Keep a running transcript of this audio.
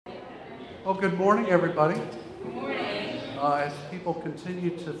Well, good morning, everybody. Good morning. As people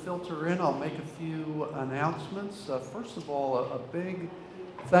continue to filter in, I'll make a few announcements. First of all, a big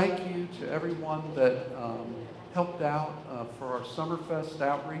thank you to everyone that helped out for our Summerfest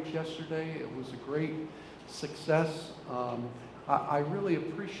outreach yesterday. It was a great success. I really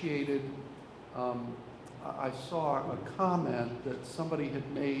appreciated, I saw a comment that somebody had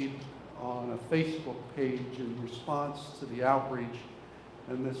made on a Facebook page in response to the outreach.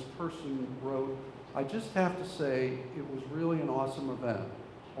 And this person wrote, "I just have to say it was really an awesome event.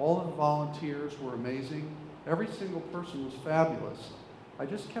 All of the volunteers were amazing. Every single person was fabulous. I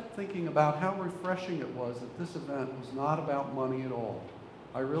just kept thinking about how refreshing it was that this event was not about money at all.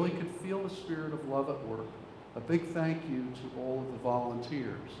 I really could feel the spirit of love at work. A big thank you to all of the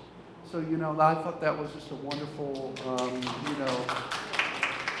volunteers." So, I thought that was just a wonderful,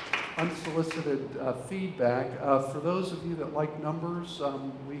 unsolicited feedback. For those of you that like numbers,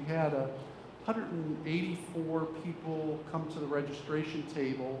 we had 184 people come to the registration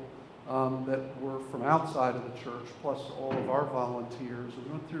table that were from outside of the church, plus all of our volunteers.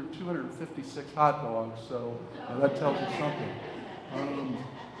 We went through 256 hot dogs, so that tells you something.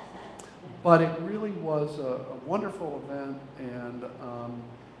 But it really was a wonderful event, and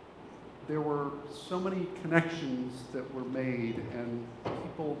there were so many connections that were made and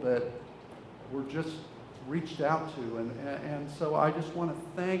people that were just reached out to. And so I just want to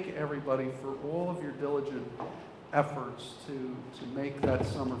thank everybody for all of your diligent efforts to make that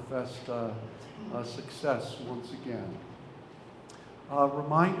Summerfest a success once again. A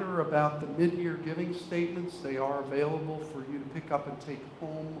reminder about the mid-year giving statements. They are available for you to pick up and take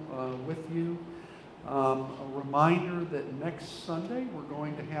home with you. A reminder that next Sunday we're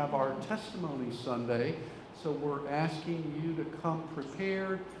going to have our Testimony Sunday. So we're asking you to come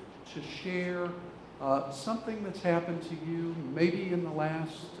prepared to share something that's happened to you, maybe in the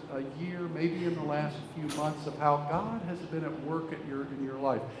last year, maybe in the last few months, of how God has been at work in your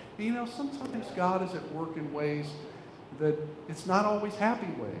life. And sometimes God is at work in ways that it's not always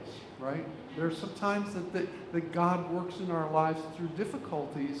happy ways, right? There's sometimes that God works in our lives through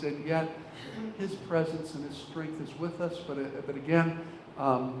difficulties, and yet His presence and His strength is with us. But again,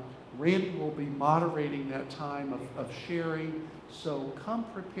 Randy will be moderating that time of sharing. So come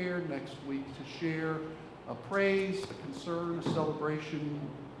prepared next week to share a praise, a concern, a celebration,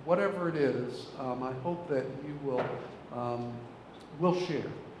 whatever it is. I hope that you will share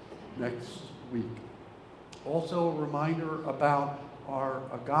next week. Also, a reminder about our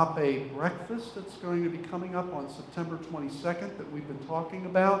Agape breakfast that's going to be coming up on September 22nd that we've been talking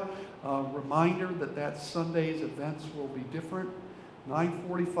about. Reminder that Sunday's events will be different.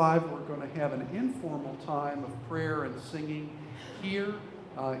 9:45, we're going to have an informal time of prayer and singing here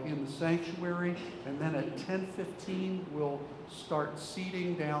in the sanctuary. And then at 10:15, we'll start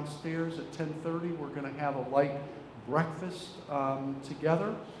seating downstairs. At 10:30, we're going to have a light breakfast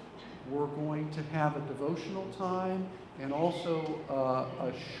together. We're going to have a devotional time and also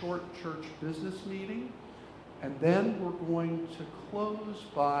a short church business meeting. And then we're going to close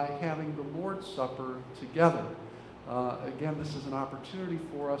by having the Lord's Supper together. Again, this is an opportunity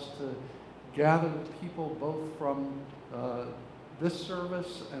for us to gather the people both from this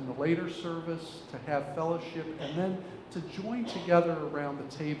service and the later service to have fellowship and then to join together around the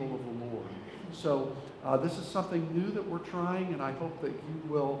table of the Lord. So this is something new that we're trying, and I hope that you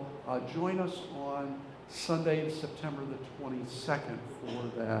will join us on Sunday, September the 22nd for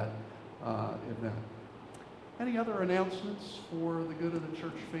that event. Any other announcements for the good of the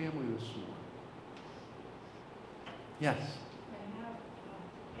church family this morning? Yes. They have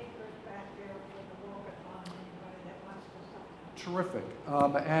papers back there for the walkathon, anybody that wants to sign up. Terrific.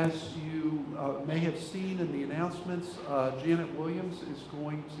 As you may have seen in the announcements, Janet Williams is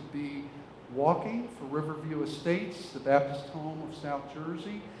going to be walking for Riverview Estates, the Baptist home of South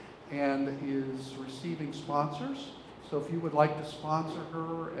Jersey, and is receiving sponsors. So if you would like to sponsor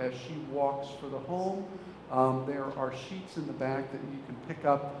her as she walks for the home, there are sheets in the back that you can pick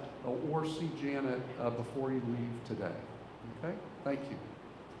up or see Janet before you leave today. Okay? Thank you.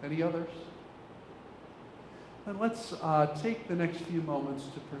 Any others? And let's take the next few moments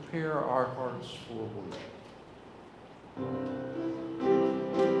to prepare our hearts for worship.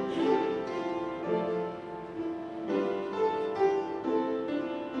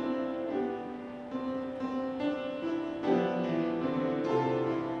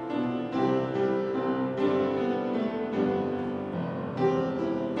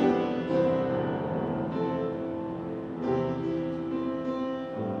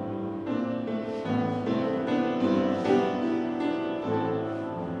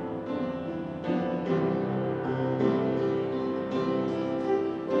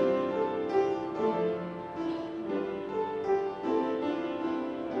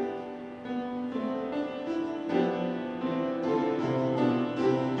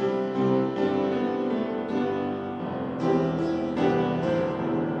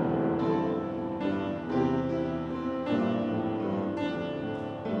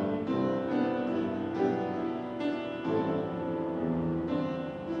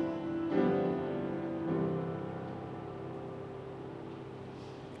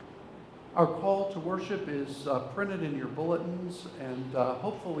 Our call to worship is printed in your bulletins, and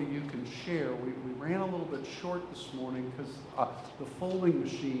hopefully you can share. We ran a little bit short this morning because the folding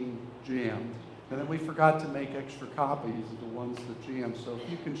machine jammed, and then we forgot to make extra copies of the ones that jammed. So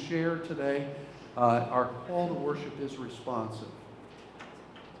if you can share today, our call to worship is responsive.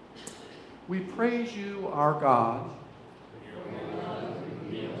 We praise you, our God.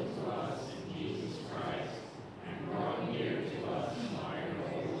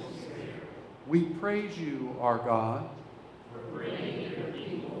 We praise you, our God. For bringing your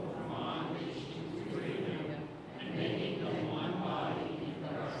people from bondage to freedom and making them one body in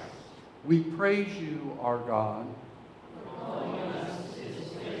Christ. We praise you, our God. For calling us to this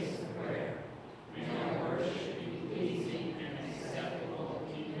place of prayer. May our worship be pleasing and acceptable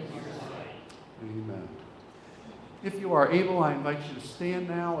in your sight. Amen. If you are able, I invite you to stand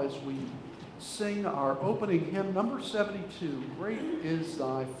now as we sing our opening hymn, number 72, Great is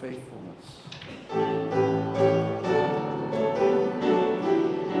Thy Faithfulness.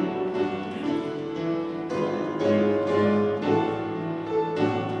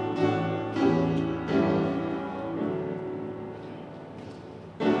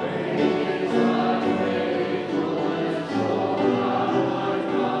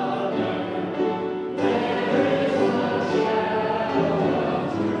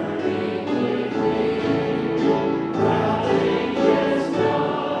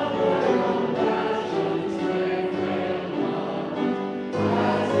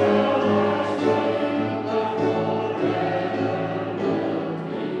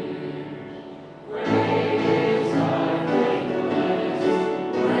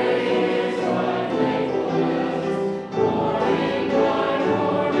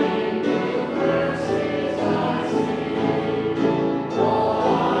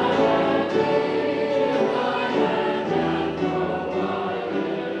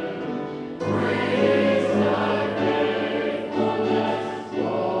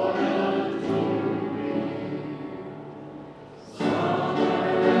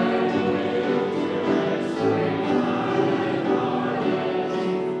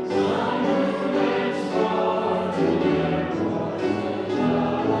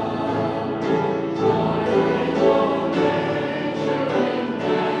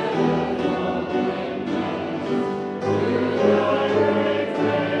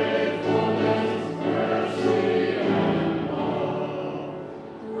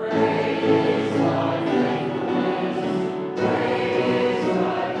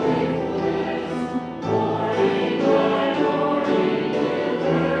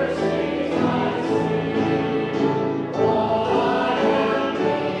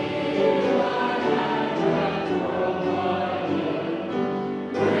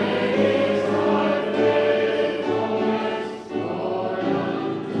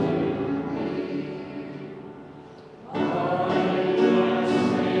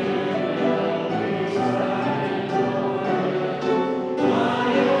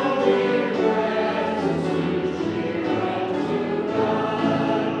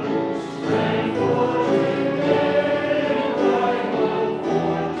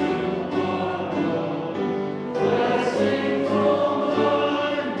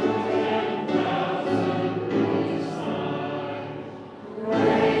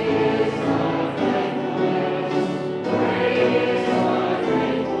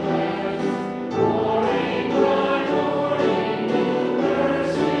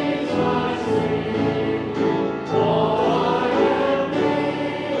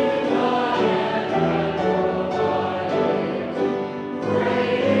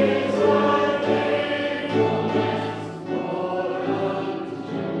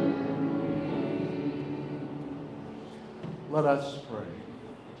 Let us pray.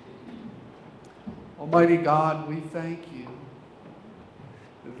 Almighty God, we thank you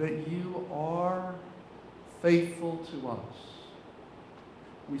that you are faithful to us.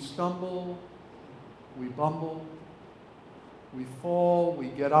 We stumble, we bumble, we fall, we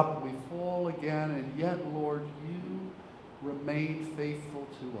get up, we fall again, and yet, Lord, you remain faithful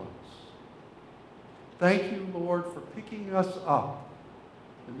to us. Thank you, Lord, for picking us up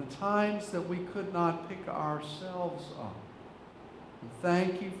in the times that we could not pick ourselves up. And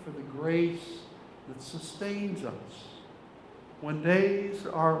thank you for the grace that sustains us when days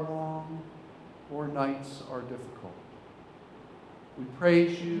are long or nights are difficult. We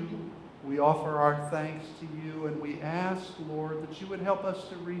praise you, we offer our thanks to you, and we ask, Lord, that you would help us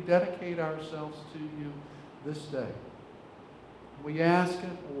to rededicate ourselves to you this day. We ask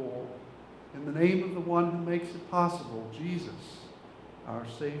it all in the name of the one who makes it possible, Jesus, our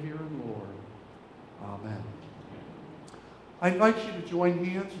Savior and Lord. Amen. I invite you to join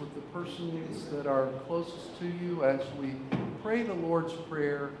hands with the persons that are closest to you as we pray the Lord's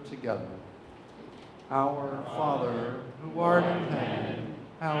Prayer together. Our Father, who art in heaven,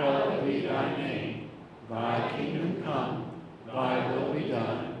 hallowed be thy name. Thy kingdom come, thy will be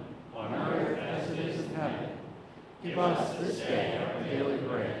done, on earth as it is in heaven. Give us this day our daily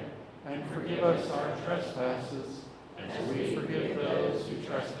bread, and forgive us our trespasses, as we forgive those who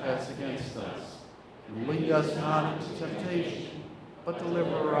trespass against us. And lead us not into temptation, but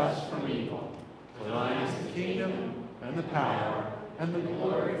deliver us from evil. For thine is the kingdom, and the power, and the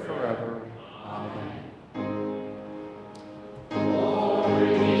glory forever. Amen.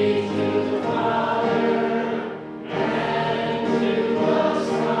 Glory be to the Father, and to the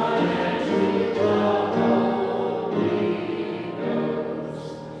Son, and to the Holy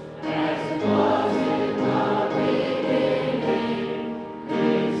Ghost, as it was in the beginning,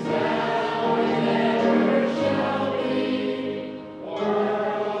 is now, and ever shall be,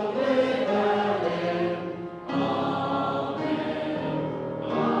 world without end.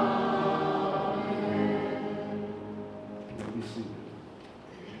 Amen. Be seated.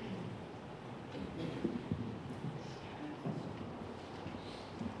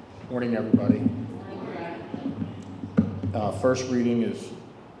 Morning, everybody. First reading is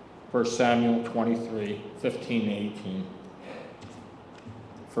 1 Samuel 23, 15 to 18.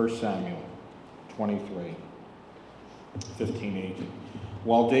 1 Samuel 23, 15 to 18.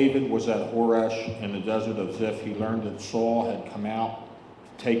 While David was at Horesh in the desert of Ziph, he learned that Saul had come out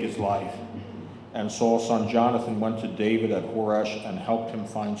to take his life. And Saul's son Jonathan went to David at Horesh and helped him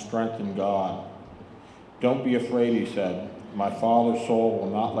find strength in God. Don't be afraid, he said. My father Saul will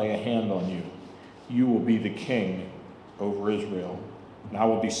not lay a hand on you. You will be the king over Israel, and I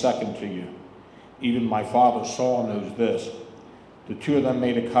will be second to you. Even my father Saul knows this. The two of them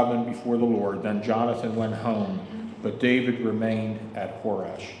made a covenant before the Lord. Then Jonathan went home, but David remained at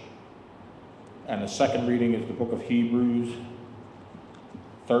Horesh. And the second reading is the book of Hebrews,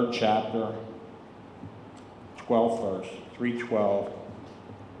 3rd chapter, 12th verse, 3:12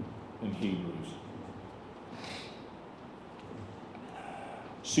 in Hebrews.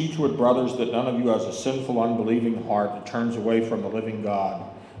 See to it, brothers, that none of you has a sinful, unbelieving heart that turns away from the living God,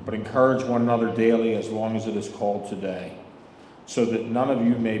 but encourage one another daily as long as it is called today, so that none of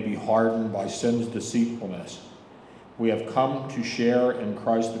you may be hardened by sin's deceitfulness. We have come to share in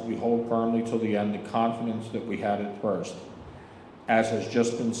Christ that we hold firmly till the end the confidence that we had at first. As has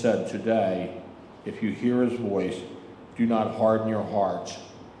just been said today, if you hear his voice, do not harden your hearts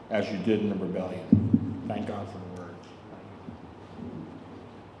as you did in the rebellion. Thank God for the word.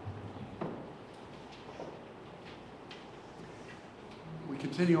 We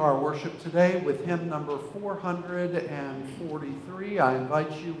continue our worship today with hymn number 443. I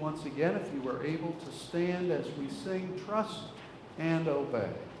invite you once again, if you are able, to stand as we sing Trust and Obey.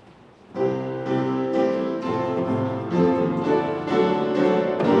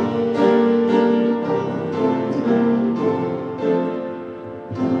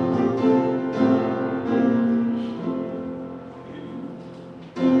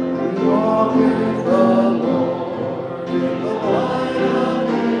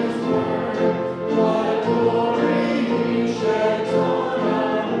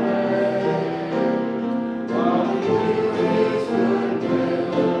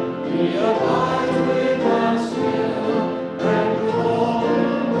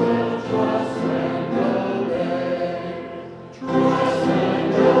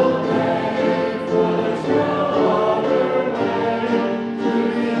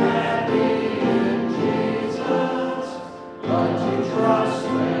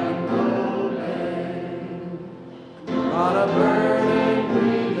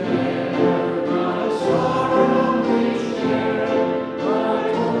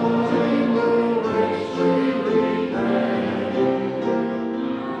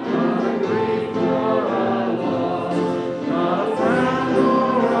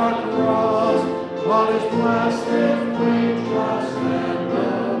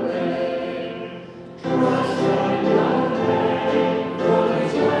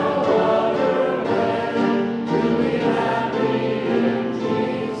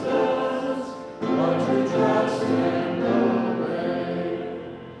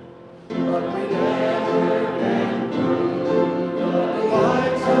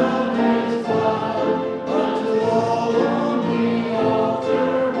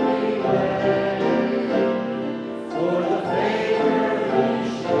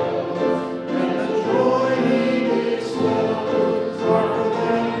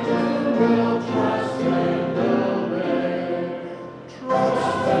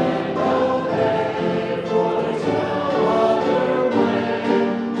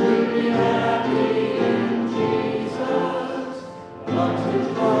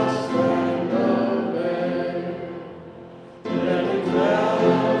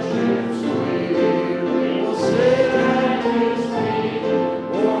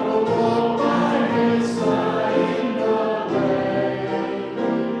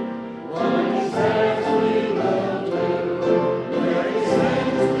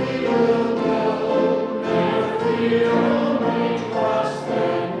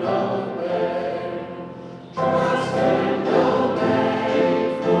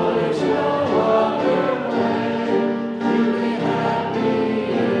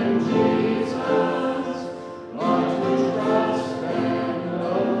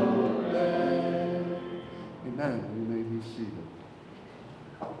 Amen. You may be seated.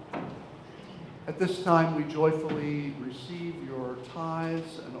 At this time, we joyfully receive your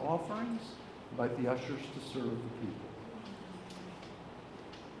tithes and offerings. Invite the ushers to serve the people.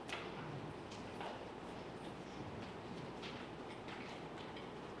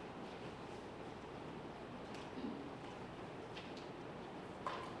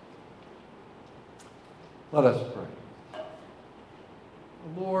 Let us pray.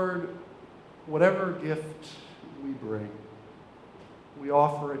 Lord, whatever gift we bring, we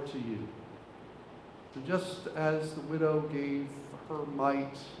offer it to you. And just as the widow gave her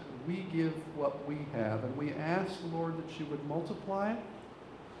mite, we give what we have. And we ask, Lord, that you would multiply it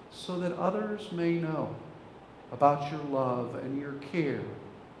so that others may know about your love and your care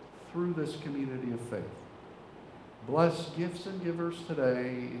through this community of faith. Bless gifts and givers today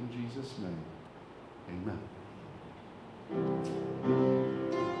in Jesus' name. Amen.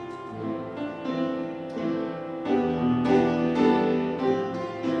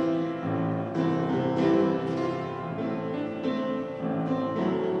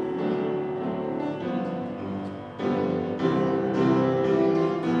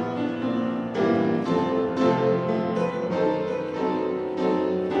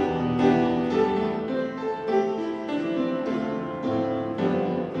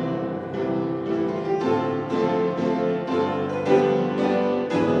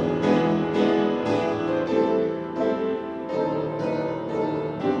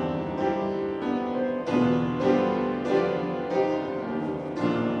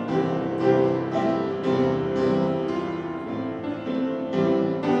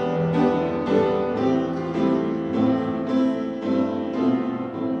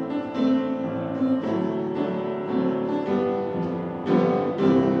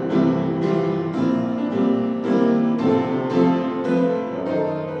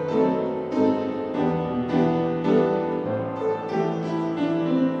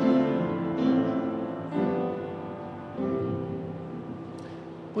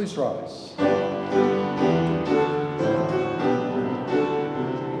 Please rise.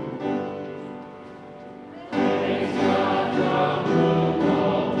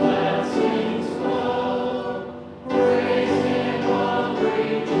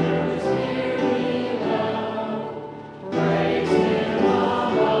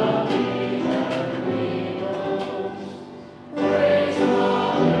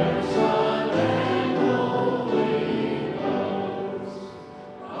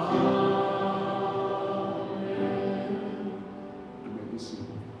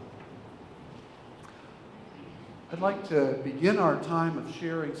 I'd like to begin our time of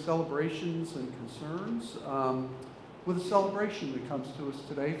sharing celebrations and concerns with a celebration that comes to us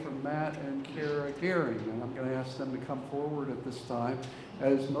today from Matt and Kara Gehring. And I'm going to ask them to come forward at this time.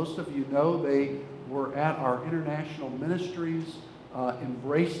 As most of you know, they were at our International Ministries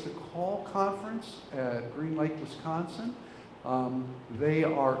Embrace the Call conference at Green Lake, Wisconsin. They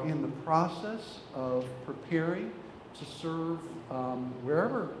are in the process of preparing to serve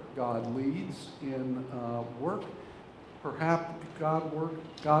wherever God leads in work. Perhaps God's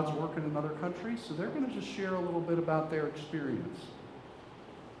work in another country. So they're going to just share a little bit about their experience.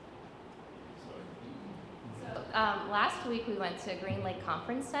 Last week we went to Green Lake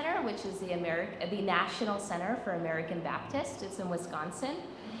Conference Center, which is the National Center for American Baptist. It's in Wisconsin.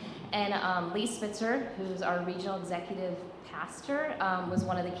 And Lee Spitzer, who's our regional executive pastor, was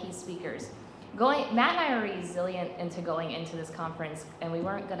one of the key speakers. Matt and I are resilient into going into this conference, and we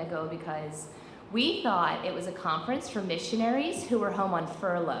weren't going to go because we thought it was a conference for missionaries who were home on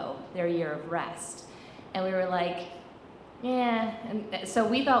furlough, their year of rest. And we were like, yeah. And so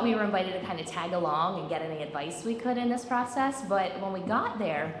we thought we were invited to kind of tag along and get any advice we could in this process. But when we got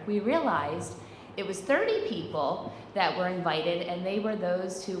there, we realized it was 30 people that were invited, and they were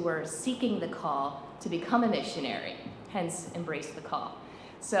those who were seeking the call to become a missionary, hence Embrace the Call.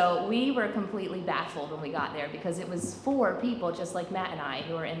 So we were completely baffled when we got there because it was 4 people, just like Matt and I,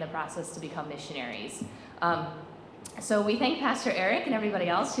 who are in the process to become missionaries. So we thank Pastor Eric and everybody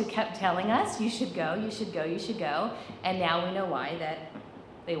else who kept telling us, you should go, you should go, you should go. And now we know why that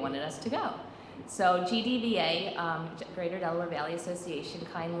they wanted us to go. So GDVA, Greater Delaware Valley Association,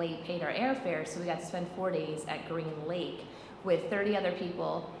 kindly paid our airfare, so we got to spend 4 days at Green Lake with 30 other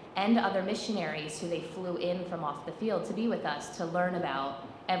people and other missionaries who they flew in from off the field to be with us to learn about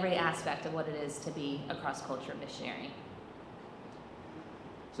every aspect of what it is to be a cross-culture missionary.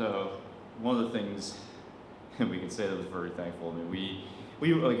 So one of the things we can say that was very thankful. I mean,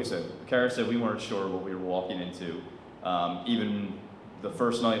 we like I said, Kara said we weren't sure what we were walking into. Even the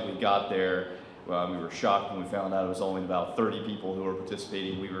first night we got there, we were shocked when we found out it was only about 30 people who were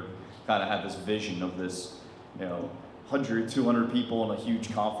participating. We were kind of had this vision of this 100, 200 people in a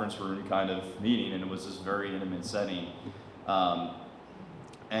huge conference room kind of meeting, and it was this very intimate setting. And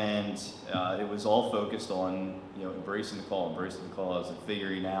it was all focused on, embracing the cause and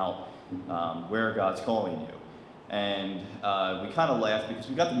figuring out where God's calling you. And we kind of laughed because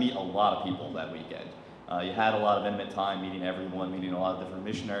we got to meet a lot of people that weekend. You had a lot of intimate time meeting everyone, meeting a lot of different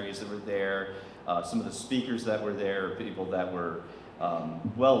missionaries that were there, some of the speakers that were there, people that were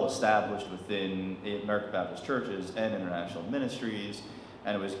well established within American Baptist churches and international ministries.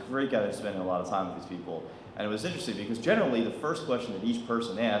 And it was great getting to spend a lot of time with these people. And it was interesting because generally the first question that each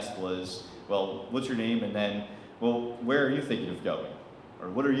person asked was, well, what's your name? And then, well, where are you thinking of going? Or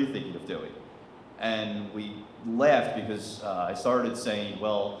what are you thinking of doing? And we laughed because I started saying,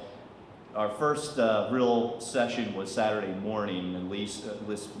 well, our first real session was Saturday morning, and Lee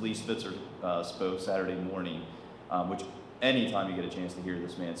Spitzer spoke Saturday morning, which anytime you get a chance to hear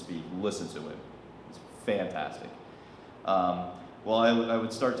this man speak, listen to him. It's fantastic. Well, I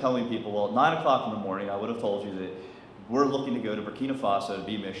would start telling people, well, at 9 o'clock in the morning, I would have told you that we're looking to go to Burkina Faso to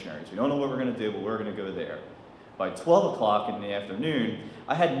be missionaries. We don't know what we're going to do, but we're going to go there. By 12 o'clock in the afternoon,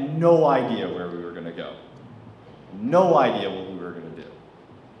 I had no idea where we were going to go. No idea what we were going to do.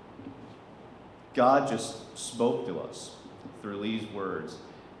 God just spoke to us through Lee's words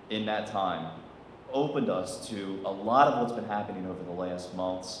in that time, opened us to a lot of what's been happening over the last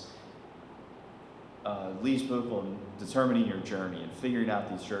months. Lee spoke on determining your journey and figuring out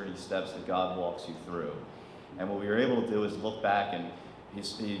these journey steps that God walks you through. And what we were able to do is look back, and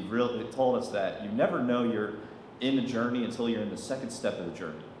he really told us that you never know you're in the journey until you're in the second step of the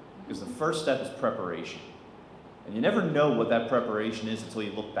journey. Because the first step is preparation. And you never know what that preparation is until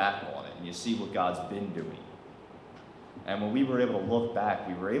you look back on it and you see what God's been doing. And when we were able to look back,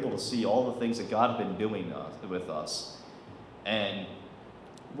 we were able to see all the things that God had been doing with us. And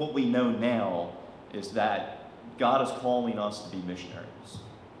what we know now is that God is calling us to be missionaries.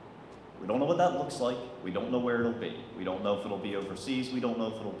 We don't know what that looks like. We don't know where it'll be. We don't know if it'll be overseas. We don't know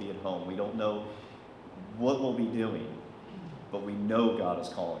if it'll be at home. We don't know what we'll be doing. But we know God is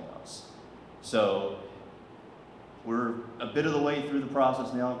calling us. So we're a bit of the way through the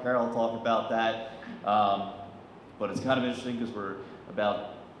process now. Carol will talk about that. But it's kind of interesting because we're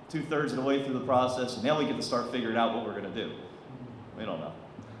about 2/3 of the way through the process, and now we get to start figuring out what we're going to do. We don't know.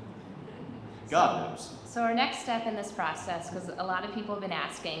 God knows. So our next step in this process, because a lot of people have been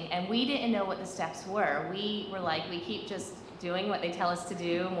asking, and we didn't know what the steps were. We were like, we keep just doing what they tell us to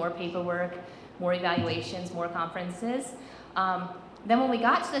do, more paperwork, more evaluations, more conferences. Then when we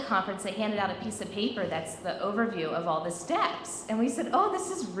got to the conference, they handed out a piece of paper that's the overview of all the steps. And we said, oh,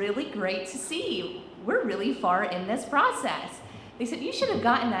 this is really great to see. We're really far in this process. They said, you should have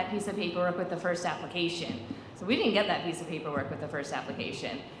gotten that piece of paperwork with the first application. So we didn't get that piece of paperwork with the first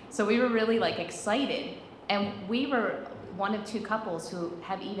application. So we were really excited. And we were one of 2 couples who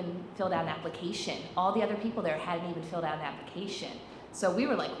have even filled out an application. All the other people there hadn't even filled out an application. So we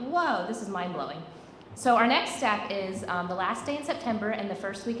were like, whoa, this is mind-blowing. So our next step is the last day in September and the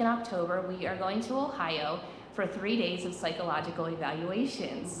first week in October, we are going to Ohio for 3 days of psychological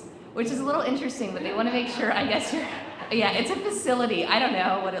evaluations, which is a little interesting, but they want to make sure, I guess yeah, it's a facility. I don't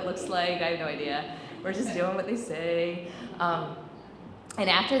know what it looks like. I have no idea. We're just doing what they say. And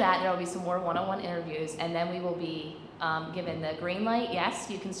after that, there will be some more one-on-one interviews, and then we will be given the green light. Yes,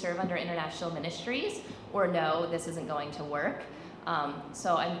 you can serve under international ministries, or no, this isn't going to work.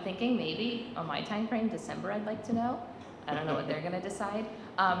 So I'm thinking maybe on my time frame, December, I'd like to know. I don't know what they're going to decide.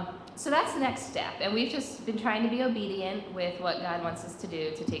 So that's the next step. And we've just been trying to be obedient with what God wants us to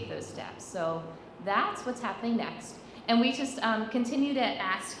do to take those steps. So that's what's happening next. And we just continue to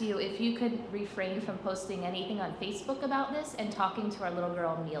ask you if you could refrain from posting anything on Facebook about this and talking to our little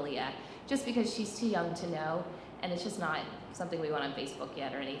girl, Amelia, just because she's too young to know. And it's just not something we want on Facebook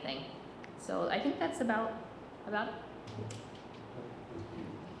yet or anything. So I think that's about it.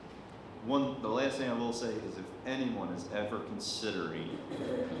 The last thing I will say is if anyone is ever considering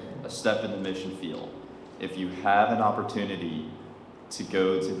a step in the mission field, if you have an opportunity to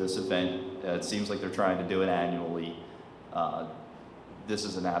go to this event, it seems like they're trying to do it annually, this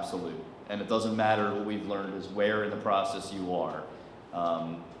is an absolute. And it doesn't matter, what we've learned is where in the process you are.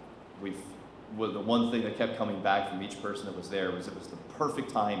 The one thing that kept coming back from each person that was there was it was the perfect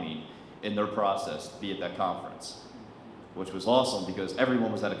timing in their process to be at that conference, which was awesome because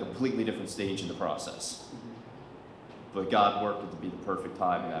everyone was at a completely different stage in the process. But God worked it to be the perfect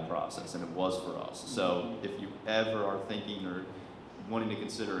time in that process, and it was for us. So if you ever are thinking or wanting to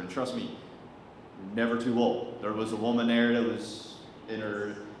consider, and trust me, you're never too old. There was a woman there that was in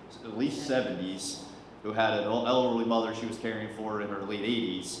her at least 70s who had an elderly mother she was caring for in her late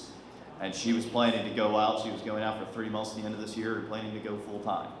 80s, And she was planning to go out. She was going out for 3 months at the end of this year and planning to go full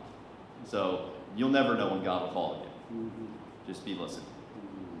time. So you'll never know when God will call you. Mhm. Just be listening.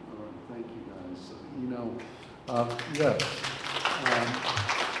 All right, thank you guys. Yes.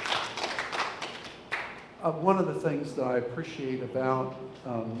 One of the things that I appreciate about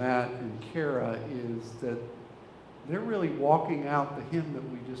Matt and Kara is that they're really walking out the hymn that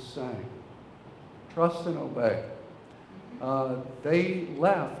we just sang. Trust and obey. They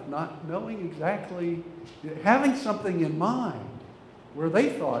left not knowing exactly, having something in mind where they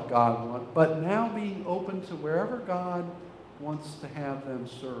thought God wanted, but now being open to wherever God wants to have them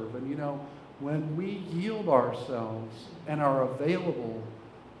serve. And when we yield ourselves and are available,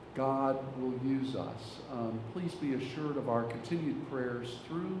 God will use us. Please be assured of our continued prayers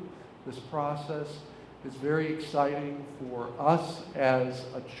through this process. It's very exciting for us as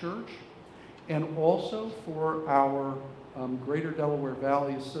a church and also for our Greater Delaware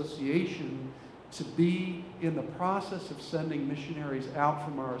Valley Association to be in the process of sending missionaries out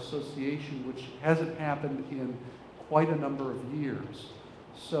from our association, which hasn't happened in quite a number of years.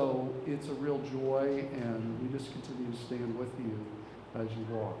 So it's a real joy, and we just continue to stand with you as you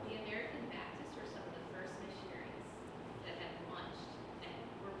walk. The American Baptists were some of the first missionaries that had launched, and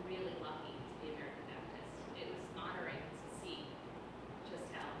we're really lucky to be American Baptists. It was honoring to see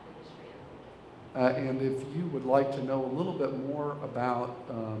just how the history unfolded. And if you would like to know a little bit more about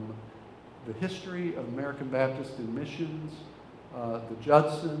the history of American Baptist in missions, the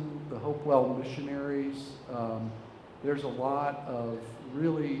Judson, the Hopewell missionaries, there's a lot of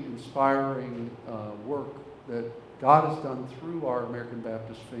really inspiring work that God has done through our American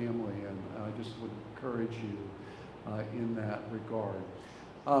Baptist family, and I just would encourage you in that regard.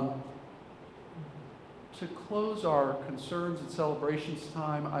 To close our concerns and celebrations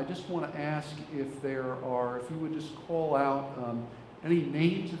time, I just want to ask if you would just call out any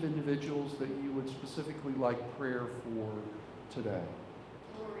names of individuals that you would specifically like prayer for today.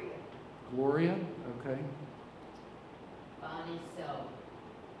 Gloria, okay. Bonnie So.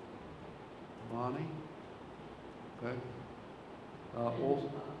 Bonnie, okay.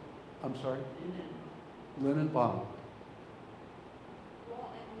 I'm sorry? Lynn and Bob.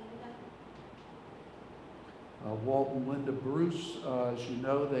 Walt and Linda Bruce, as you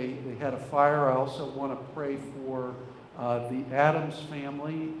know, they had a fire. I also want to pray for the Adams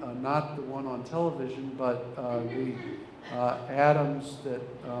family, not the one on television, but the Adams that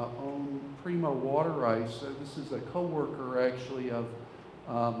own Primo Water Ice. This is a co-worker, actually, of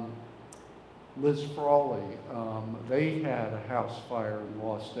Liz Frawley. They had a house fire and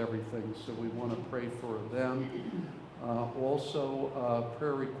lost everything, so we want to pray for them. Also,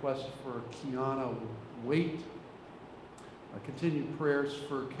 prayer request for Kiana Waite. Continued prayers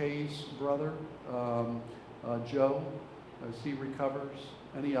for Kay's brother, Joe, as he recovers.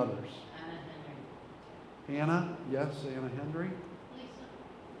 Any others? Anna, yes, Anna Henry. Lisa.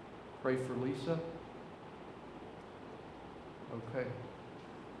 Pray for Lisa. Okay.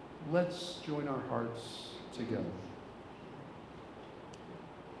 Let's join our hearts together.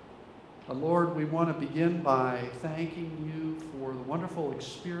 Lord, we want to begin by thanking you for the wonderful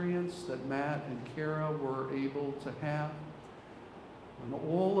experience that Matt and Kara were able to have, and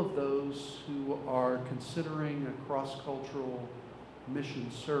all of those who are considering a cross-cultural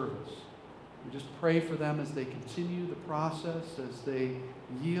mission service. We just pray for them as they continue the process, as they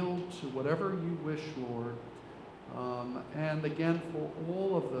yield to whatever you wish, Lord. And again, for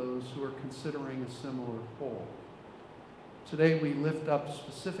all of those who are considering a similar call. Today we lift up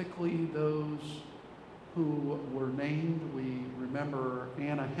specifically those who were named. We remember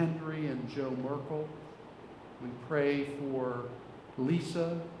Anna Hendry and Joe Merkel. We pray for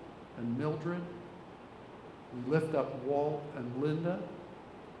Lisa and Mildred. We lift up Walt and Linda,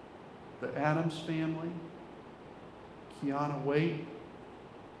 the Adams family, Kiana Waite,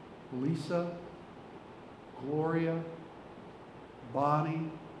 Lisa, Gloria,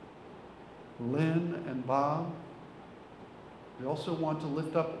 Bonnie, Lynn, and Bob. We also want to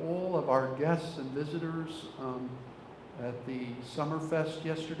lift up all of our guests and visitors at the Summerfest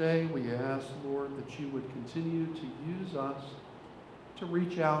yesterday. We ask, Lord, that you would continue to use us to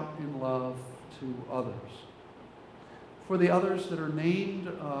reach out in love to others. For the others that are named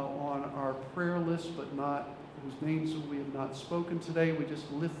on our prayer list, but not whose names we have not spoken today, we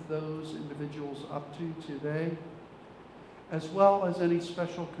just lift those individuals up to today, as well as any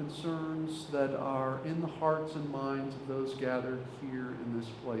special concerns that are in the hearts and minds of those gathered here in this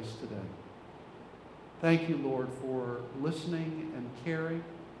place today. Thank you, Lord, for listening and caring.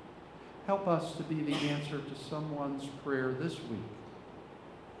 Help us to be the answer to someone's prayer this week.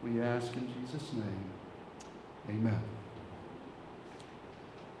 We ask in Jesus' name. Amen.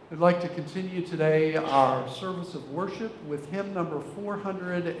 I'd like to continue today our service of worship with hymn number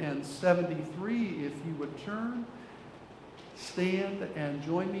 473. If you would turn, stand, and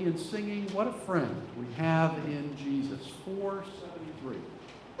join me in singing What a Friend We Have in Jesus. 473.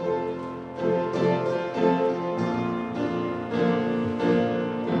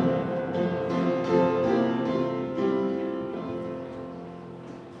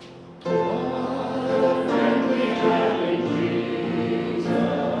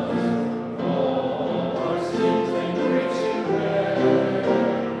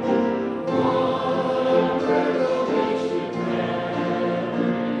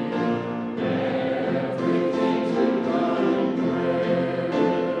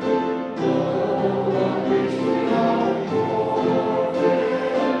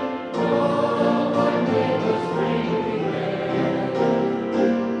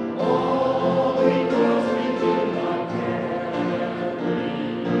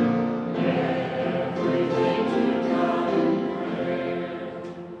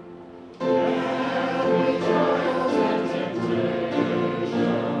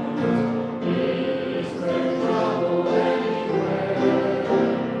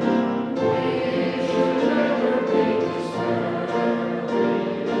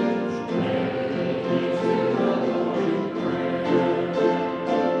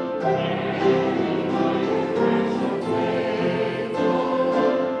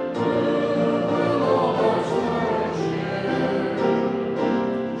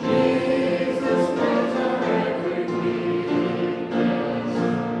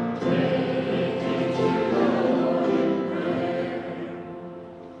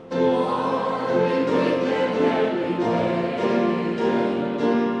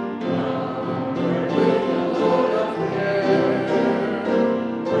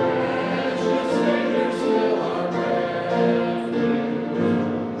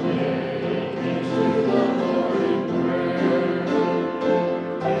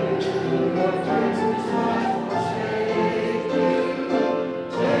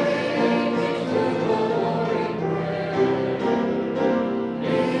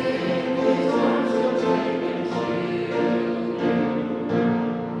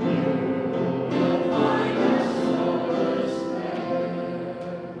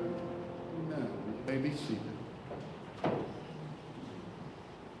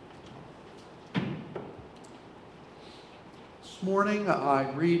 This morning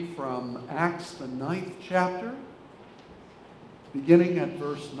I read from Acts, the 9th chapter, beginning at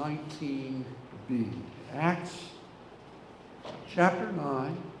verse 19b. Acts chapter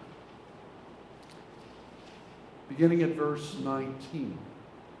 9, beginning at verse 19.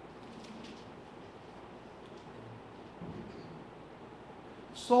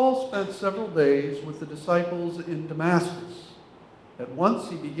 Saul spent several days with the disciples in Damascus. At once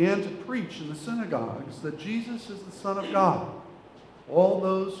he began to preach in the synagogues that Jesus is the Son of God. All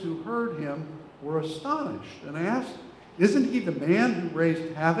those who heard him were astonished and asked, "Isn't he the man who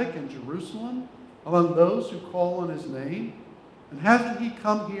raised havoc in Jerusalem among those who call on his name? And hasn't he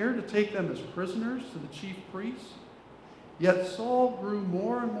come here to take them as prisoners to the chief priests?" Yet Saul grew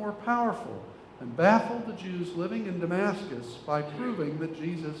more and more powerful and baffled the Jews living in Damascus by proving that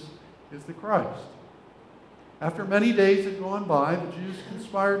Jesus is the Christ. After many days had gone by, the Jews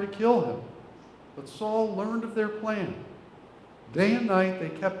conspired to kill him. But Saul learned of their plan. Day and night they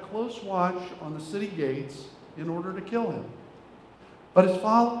kept close watch on the city gates in order to kill him. But his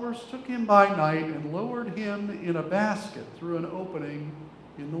followers took him by night and lowered him in a basket through an opening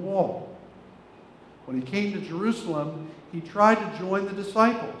in the wall. When he came to Jerusalem, he tried to join the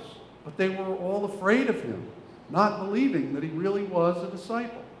disciples, but they were all afraid of him, not believing that he really was a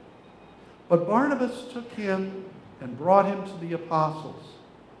disciple. But Barnabas took him and brought him to the apostles.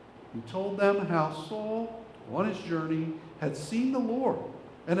 He told them how Saul, on his journey, had seen the Lord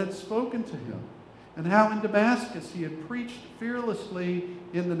and had spoken to him, and how in Damascus he had preached fearlessly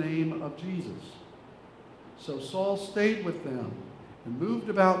in the name of Jesus. So Saul stayed with them and moved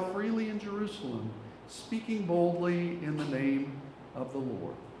about freely in Jerusalem, speaking boldly in the name of the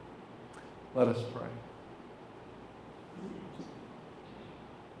Lord. Let us pray.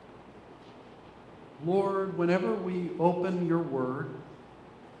 Lord, whenever we open your word,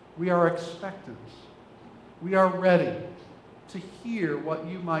 we are expectant. We are ready to hear what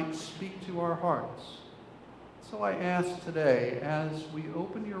you might speak to our hearts. So I ask today, as we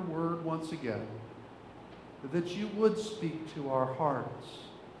open your word once again, that you would speak to our hearts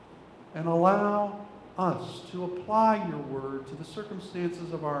and allow us to apply your word to the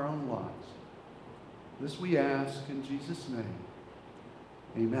circumstances of our own lives. This we ask in Jesus' name.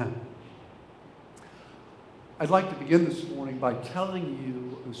 Amen. I'd like to begin this morning by telling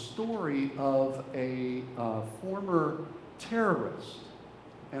you the story of a former terrorist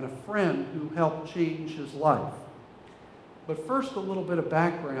and a friend who helped change his life. But first, a little bit of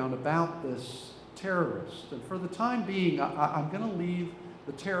background about this terrorist. And for the time being, I'm going to leave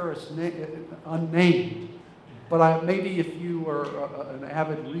the terrorist unnamed. But maybe if you are an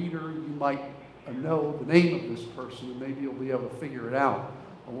avid reader, you might know the name of this person, and maybe you'll be able to figure it out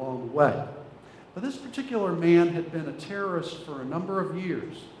along the way. But this particular man had been a terrorist for a number of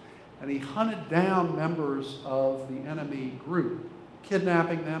years, and he hunted down members of the enemy group,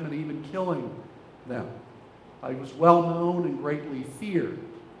 kidnapping them and even killing them. He was well known and greatly feared.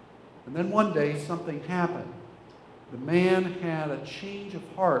 And then one day something happened. The man had a change of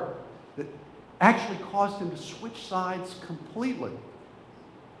heart that actually caused him to switch sides completely.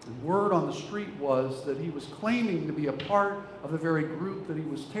 And word on the street was that he was claiming to be a part of the very group that he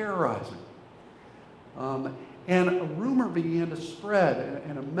was terrorizing. And a rumor began to spread,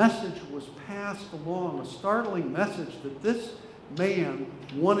 and a message was passed along, a startling message that this man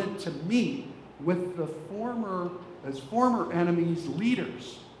wanted to meet with his former enemy's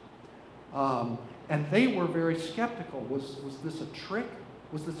leaders. And they were very skeptical. Was this a trick?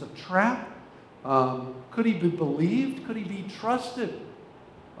 Was this a trap? Could he be believed? Could he be trusted?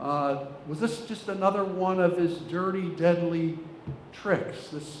 Was this just another one of his dirty, deadly tricks?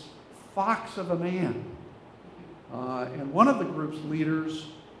 This fox of a man. And one of the group's leaders,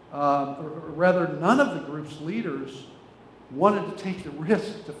 or rather none of the group's leaders, wanted to take the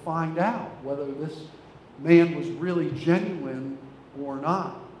risk to find out whether this man was really genuine or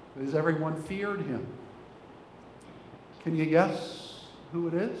not, because everyone feared him. Can you guess who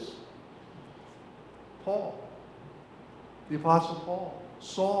it is? Paul, the Apostle Paul,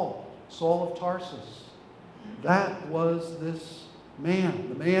 Saul of Tarsus. That was this man,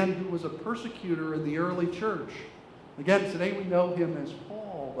 the man who was a persecutor in the early church. Again, today we know him as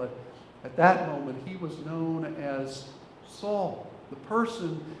Paul, but at that moment he was known as Saul, the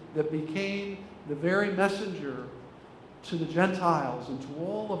person that became the very messenger to the Gentiles and to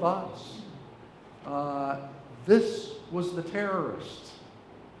all of us. This was the terrorist,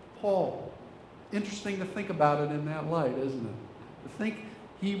 Paul. Interesting to think about it in that light, isn't it? To think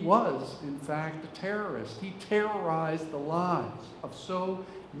he was, in fact, a terrorist. He terrorized the lives of so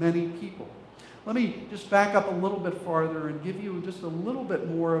many people. Let me just back up a little bit farther and give you just a little bit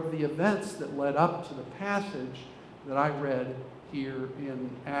more of the events that led up to the passage that I read here in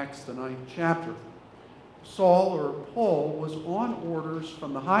Acts, the 9th chapter. Saul, or Paul, was on orders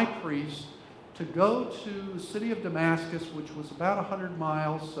from the high priest to go to the city of Damascus, which was about 100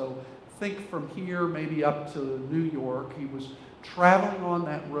 miles, so think from here maybe up to New York. He was traveling on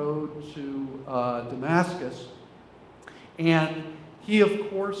that road to Damascus, and he, of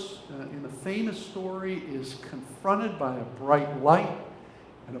course, in the famous story, is confronted by a bright light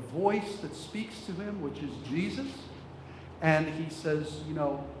and a voice that speaks to him, which is Jesus. And he says,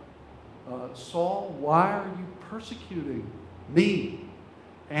 Saul, why are you persecuting me?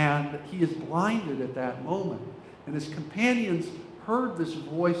 And he is blinded at that moment. And his companions heard this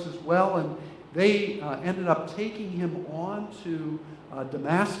voice as well, and they ended up taking him on to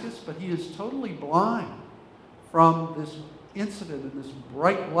Damascus, but he is totally blind from this incident and this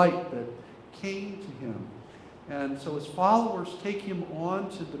bright light that came to him. And so his followers take him on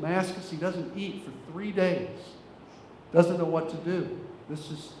to Damascus. He doesn't eat for 3 days. Doesn't know what to do. This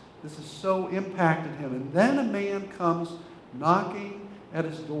has so impacted him. And then a man comes knocking at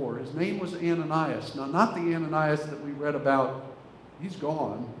his door. His name was Ananias. Now, not the Ananias that we read about. He's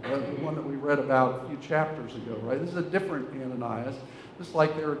gone. The one that we read about a few chapters ago, right? This is a different Ananias. Just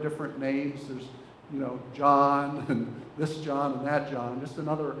like there are different names. There's, John and this John and that John. Just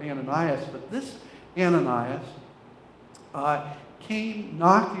another Ananias. But this Ananias came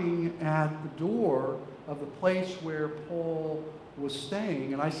knocking at the door of the place where Paul was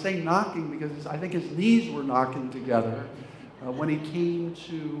staying. And I say knocking because I think his knees were knocking together when he came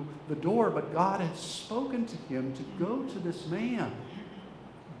to the door. But God had spoken to him to go to this man.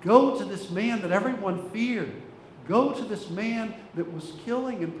 Go to this man that everyone feared. Go to this man that was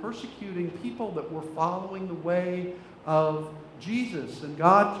killing and persecuting people that were following the way of Jesus. And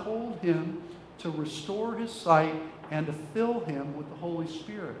God told him to restore his sight and to fill him with the Holy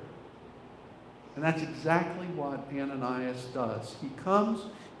Spirit. And that's exactly what Ananias does. He comes,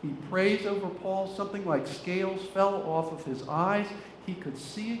 he prays over Paul. Something like scales fell off of his eyes. He could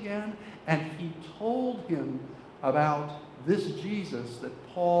see again, and he told him about this Jesus that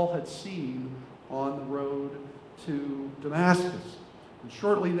Paul had seen on the road to Damascus. And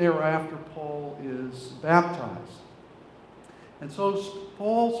shortly thereafter, Paul is baptized. And so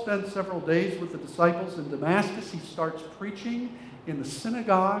Paul spends several days with the disciples in Damascus. He starts preaching in the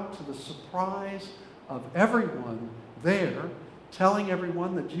synagogue to the surprise of everyone there, telling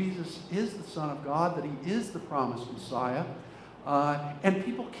everyone that Jesus is the Son of God, that he is the promised Messiah. And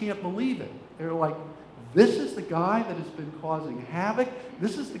people can't believe it. They're like, this is the guy that has been causing havoc.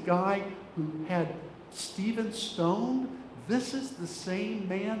 This is the guy who had Stephen stoned. This is the same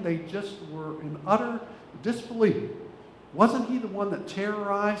man. They just were in utter disbelief. Wasn't he the one that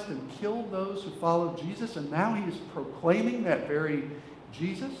terrorized and killed those who followed Jesus? And now he is proclaiming that very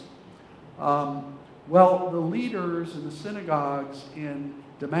Jesus? Well, the leaders in the synagogues in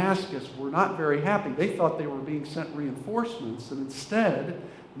Damascus were not very happy. They thought they were being sent reinforcements, and instead,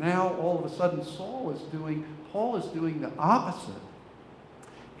 now all of a sudden Paul is doing the opposite.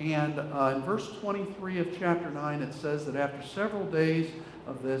 And in verse 23 of chapter 9, it says that after several days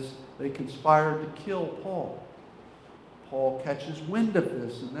of this, they conspired to kill Paul. Paul catches wind of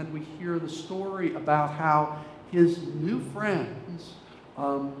this, and then we hear the story about how his new friends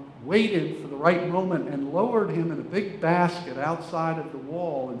waited for the right moment and lowered him in a big basket outside of the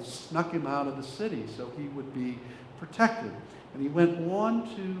wall and snuck him out of the city so he would be protected. And he went on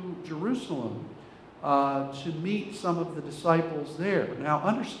to Jerusalem to meet some of the disciples there. Now,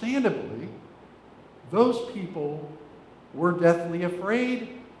 understandably, those people were deathly afraid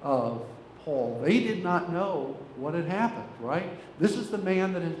of Paul. They did not know what had happened, right? This is the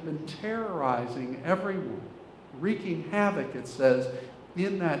man that has been terrorizing everyone, wreaking havoc, it says,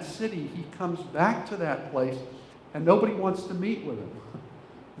 in that city. He comes back to that place, and nobody wants to meet with him.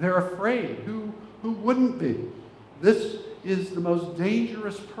 They're afraid. Who wouldn't be? This is the most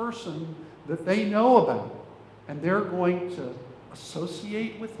dangerous person that they know about, and they're going to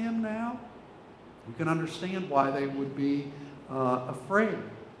associate with him now? You can understand why they would be afraid.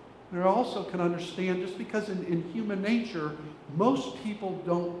 You also can understand, just because in human nature, most people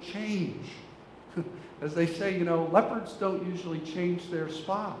don't change. As they say, leopards don't usually change their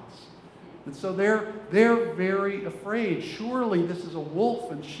spots. And so they're very afraid. Surely this is a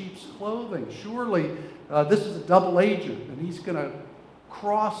wolf in sheep's clothing. Surely this is a double agent, and he's going to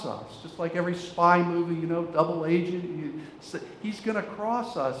cross us. Just like every spy movie, double agent. He's going to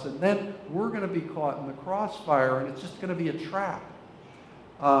cross us, and then we're going to be caught in the crossfire, and it's just going to be a trap.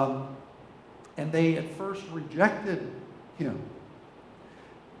 And they at first rejected him.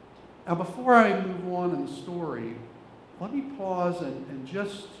 Now, before I move on in the story, let me pause and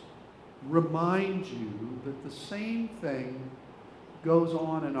just remind you that the same thing goes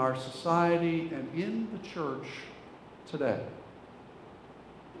on in our society and in the church today.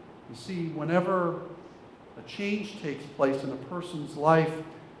 You see, whenever a change takes place in a person's life,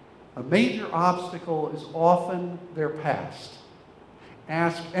 a major obstacle is often their past.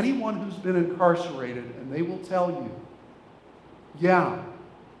 Ask anyone who's been incarcerated, and they will tell you, yeah,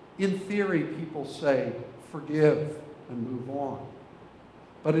 in theory, people say, forgive and move on.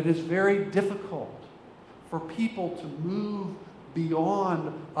 But it is very difficult for people to move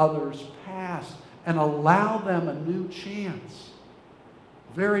beyond others' past and allow them a new chance.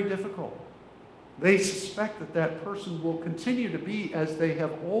 Very difficult. They suspect that that person will continue to be as they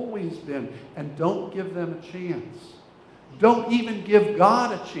have always been, and don't give them a chance. Don't even give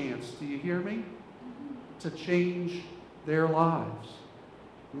God a chance, do you hear me? To change their lives.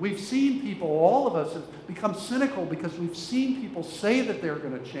 We've seen people, all of us have become cynical because we've seen people say that they're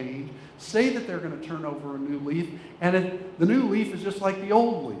going to change, say that they're going to turn over a new leaf, and the new leaf is just like the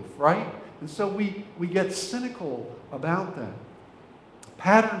old leaf, right? And so we get cynical about that.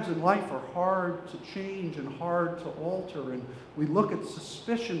 Patterns in life are hard to change and hard to alter, and we look at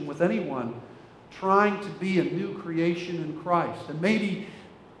suspicion with anyone trying to be a new creation in Christ, and maybe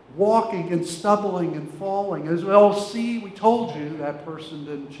walking and stumbling and falling as well. See, we told you that person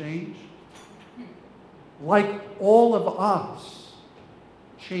didn't change. Like all of us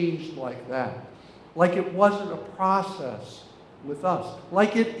changed like that. Like it wasn't a process with us.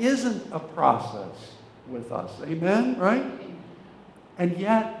 Like it isn't a process with us. Amen? Right? And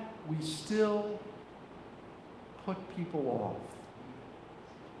yet, we still put people off.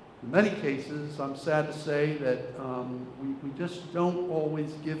 In many cases, I'm sad to say that we just don't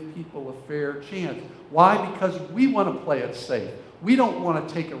always give people a fair chance. Why? Because we want to play it safe. We don't want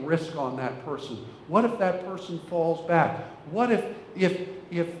to take a risk on that person. What if that person falls back? What if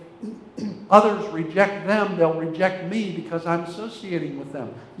others reject them, they'll reject me because I'm associating with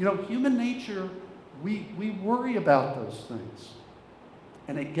them? Human nature, we worry about those things.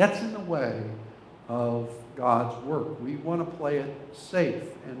 And it gets in the way of God's work. We want to play it safe,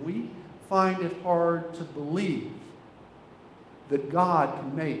 and we find it hard to believe that God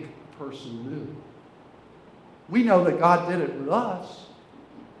can make a person new. We know that God did it with us,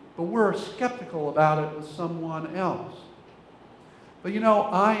 but we're skeptical about it with someone else. But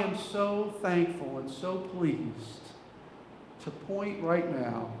I am so thankful and so pleased to point right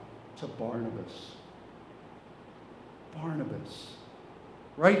now to Barnabas. Barnabas.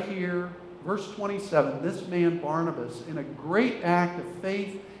 Right here, verse 27, this man Barnabas, in a great act of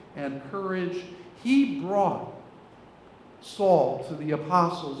faith and courage, he brought Saul to the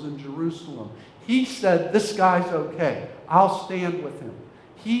apostles in Jerusalem. He said, this guy's okay. I'll stand with him.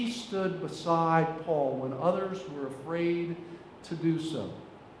 He stood beside Paul when others were afraid to do so.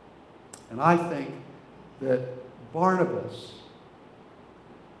 And I think that Barnabas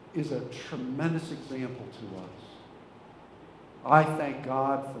is a tremendous example to us. I thank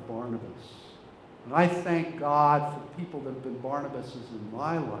God for Barnabas. And I thank God for people that have been Barnabases in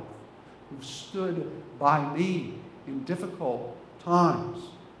my life, who've stood by me in difficult times.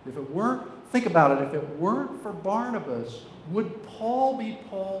 If it weren't, think about it, if it weren't for Barnabas, would Paul be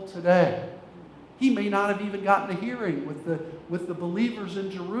Paul today? He may not have even gotten a hearing with the believers in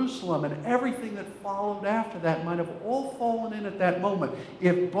Jerusalem, and everything that followed after that might have all fallen in at that moment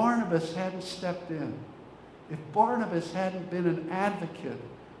if Barnabas hadn't stepped in. If Barnabas hadn't been an advocate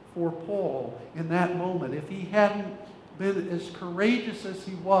for Paul in that moment, if he hadn't been as courageous as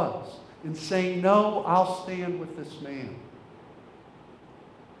he was in saying, no, I'll stand with this man.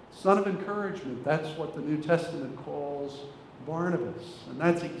 Son of encouragement, that's what the New Testament calls Barnabas. And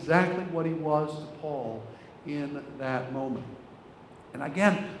that's exactly what he was to Paul in that moment. And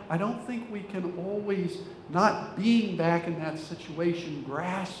again, I don't think we can always, not being back in that situation,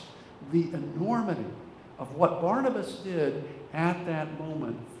 grasp the enormity of what Barnabas did at that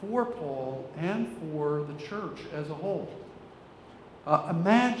moment for Paul and for the church as a whole.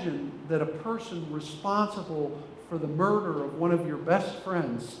 Imagine that a person responsible for the murder of one of your best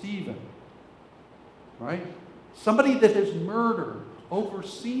friends, Stephen, right? Somebody that has murdered,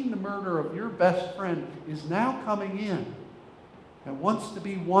 overseen the murder of your best friend, is now coming in and wants to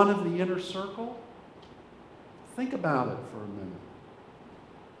be one of the inner circle. Think about it for a minute.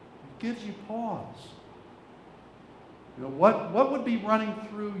 It gives you pause. What would be running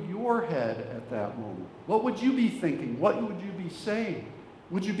through your head at that moment? What would you be thinking? What would you be saying?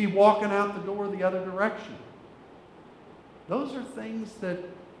 Would you be walking out the door the other direction? Those are things that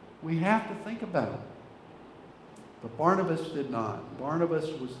we have to think about. But Barnabas did not. Barnabas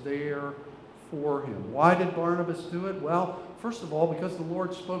was there for him. Why did Barnabas do it? Well, first of all, because the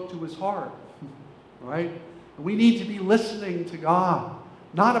Lord spoke to his heart, right? We need to be listening to God.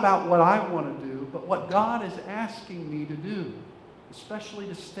 Not about what I want to do, but what God is asking me to do, especially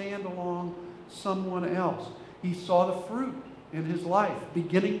to stand along someone else. He saw the fruit in his life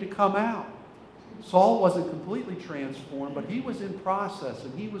beginning to come out. Saul wasn't completely transformed, but he was in process,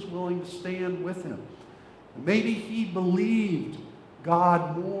 and he was willing to stand with him. And maybe he believed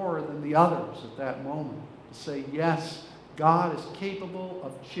God more than the others at that moment, to say, yes, God is capable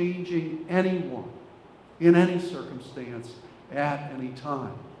of changing anyone in any circumstance at any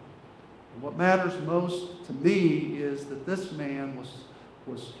time. And what matters most to me is that this man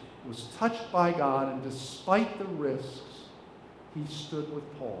was touched by God, and despite the risks, he stood with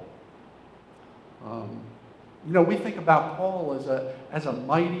Paul. We think about Paul as a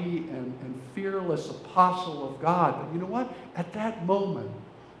mighty and fearless apostle of God. But you know what? At that moment,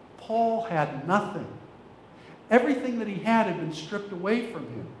 Paul had nothing. Everything that he had been stripped away from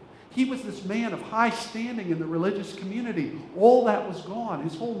him. He was this man of high standing in the religious community. All that was gone.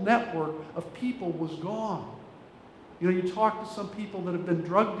 His whole network of people was gone. You talk to some people that have been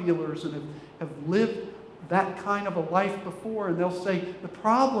drug dealers and have lived that kind of a life before, and they'll say, the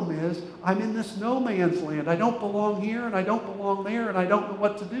problem is, I'm in this no man's land. I don't belong here, and I don't belong there, and I don't know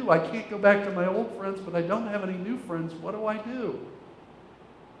what to do. I can't go back to my old friends, but I don't have any new friends. What do I do?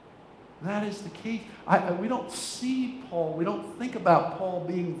 That is the case. We don't see Paul, we don't think about Paul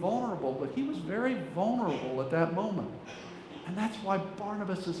being vulnerable, but he was very vulnerable at that moment. And that's why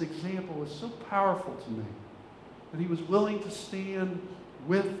Barnabas' example is so powerful to me, that he was willing to stand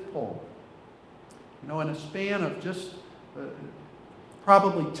with Paul. In a span of just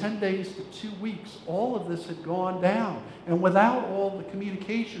probably 10 days to 2 weeks, all of this had gone down. And without all the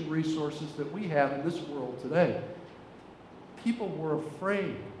communication resources that we have in this world today, people were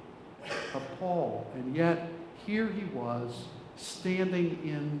afraid of Paul, and yet here he was standing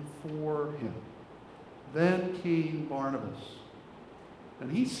in for him. Then came Barnabas,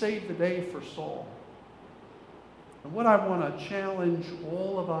 and he saved the day for Saul. And what I want to challenge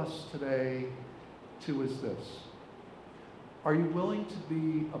all of us today to is this: are you willing to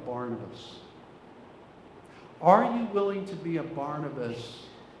be a Barnabas? Are you willing to be a Barnabas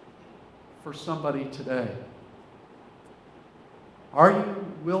for somebody today? Are you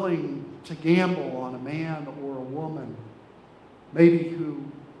willing to gamble on a man or a woman maybe who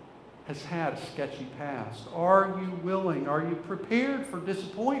has had a sketchy past? Are you willing? Are you prepared for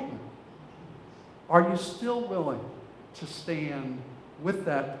disappointment? Are you still willing to stand with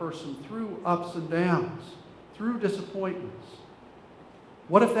that person through ups and downs, through disappointments?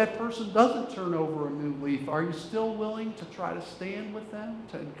 What if that person doesn't turn over a new leaf? Are you still willing to try to stand with them,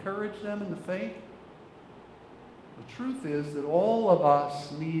 to encourage them in the faith? The truth is that all of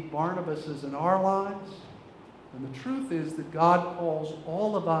us need Barnabases in our lives. And the truth is that God calls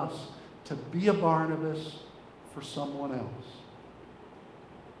all of us to be a Barnabas for someone else.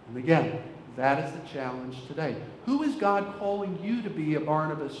 And again, that is the challenge today. Who is God calling you to be a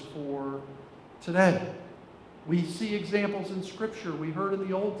Barnabas for today? We see examples in Scripture. We heard in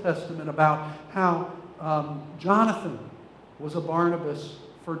the Old Testament about how Jonathan was a Barnabas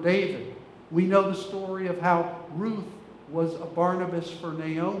for David. We know the story of how Ruth was a Barnabas for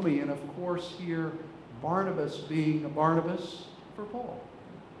Naomi, and of course here, Barnabas being a Barnabas for Paul.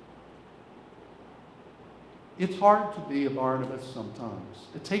 It's hard to be a Barnabas sometimes.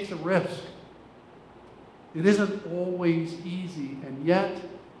 It takes a risk. It isn't always easy, and yet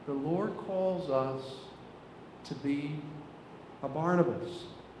the Lord calls us to be a Barnabas.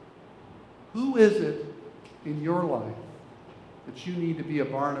 Who is it in your life that you need to be a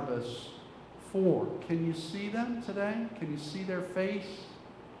Barnabas for? Can you see them today? Can you see their face?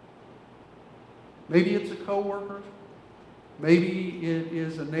 Maybe it's a coworker. Maybe it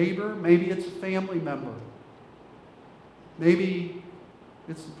is a neighbor. Maybe it's a family member. Maybe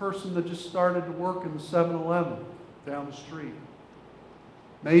it's the person that just started to work in the 7-Eleven down the street.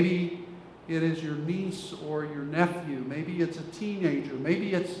 Maybe it is your niece or your nephew. Maybe it's a teenager.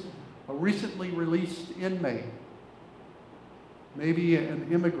 Maybe it's a recently released inmate. Maybe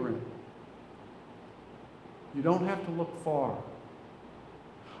an immigrant. You don't have to look far.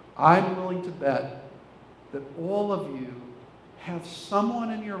 I'm willing to bet that all of you have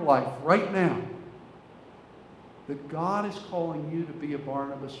someone in your life right now that God is calling you to be a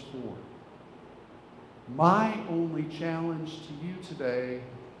Barnabas for. My only challenge to you today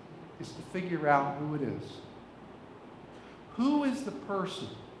is to figure out who it is. Who is the person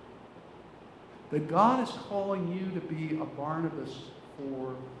that God is calling you to be a Barnabas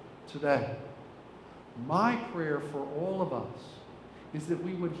for today? My prayer for all of us is that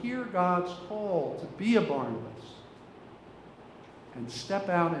we would hear God's call to be a Barnabas and step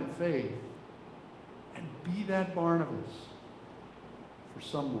out in faith and be that Barnabas for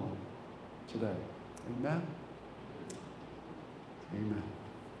someone today. Amen? Amen.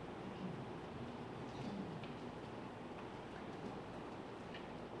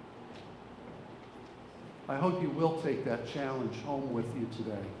 I hope you will take that challenge home with you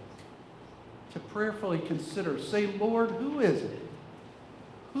today. To prayerfully consider, say, Lord, who is it?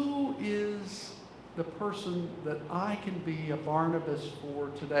 Who is the person that I can be a Barnabas for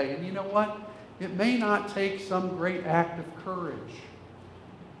today? And you know what? It may not take some great act of courage.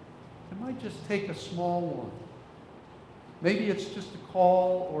 It might just take a small one. Maybe it's just a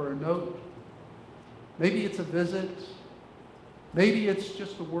call or a note. Maybe it's a visit. Maybe it's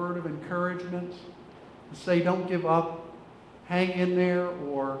just a word of encouragement to say, don't give up, hang in there,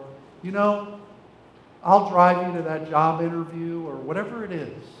 or, you know, I'll drive you to that job interview, or whatever it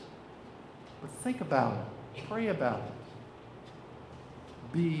is. But think about it. Pray about it.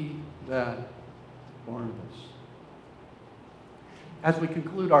 Be that Barnabas. As we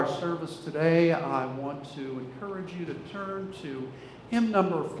conclude our service today, I want to encourage you to turn to hymn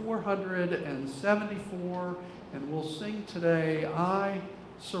number 474, and we'll sing today, I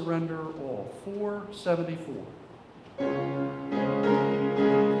Surrender All. 474.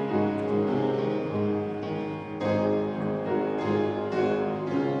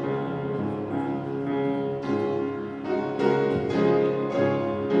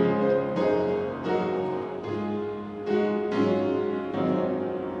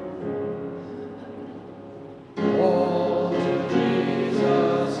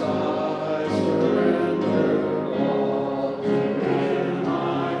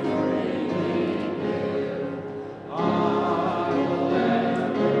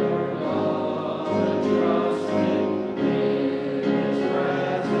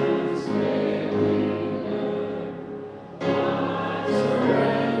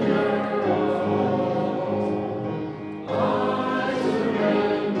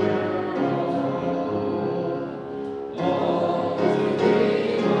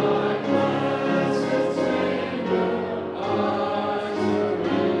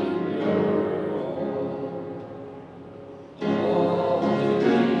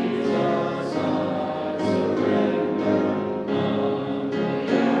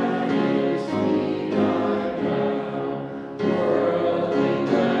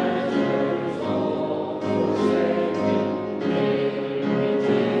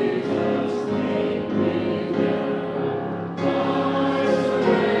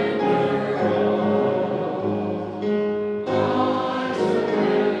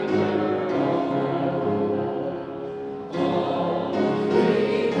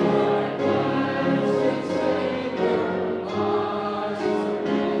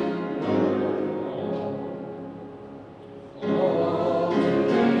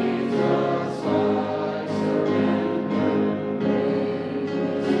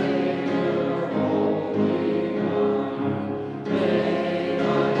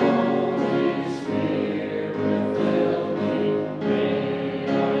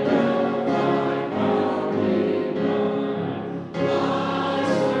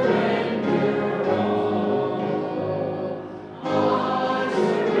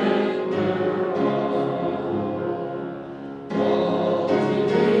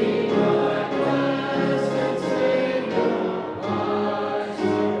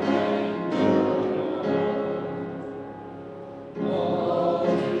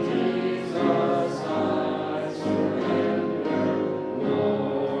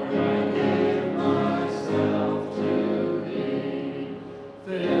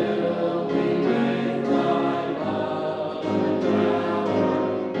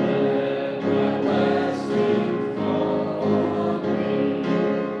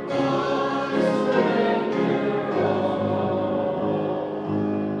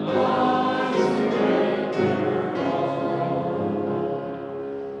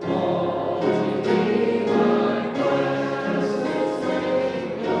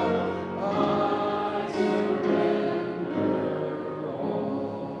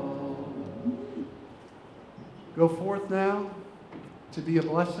 Go forth now to be a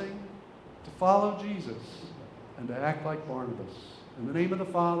blessing, to follow Jesus, and to act like Barnabas. In the name of the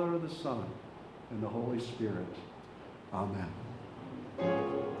Father, the Son, and the Holy Spirit. Amen.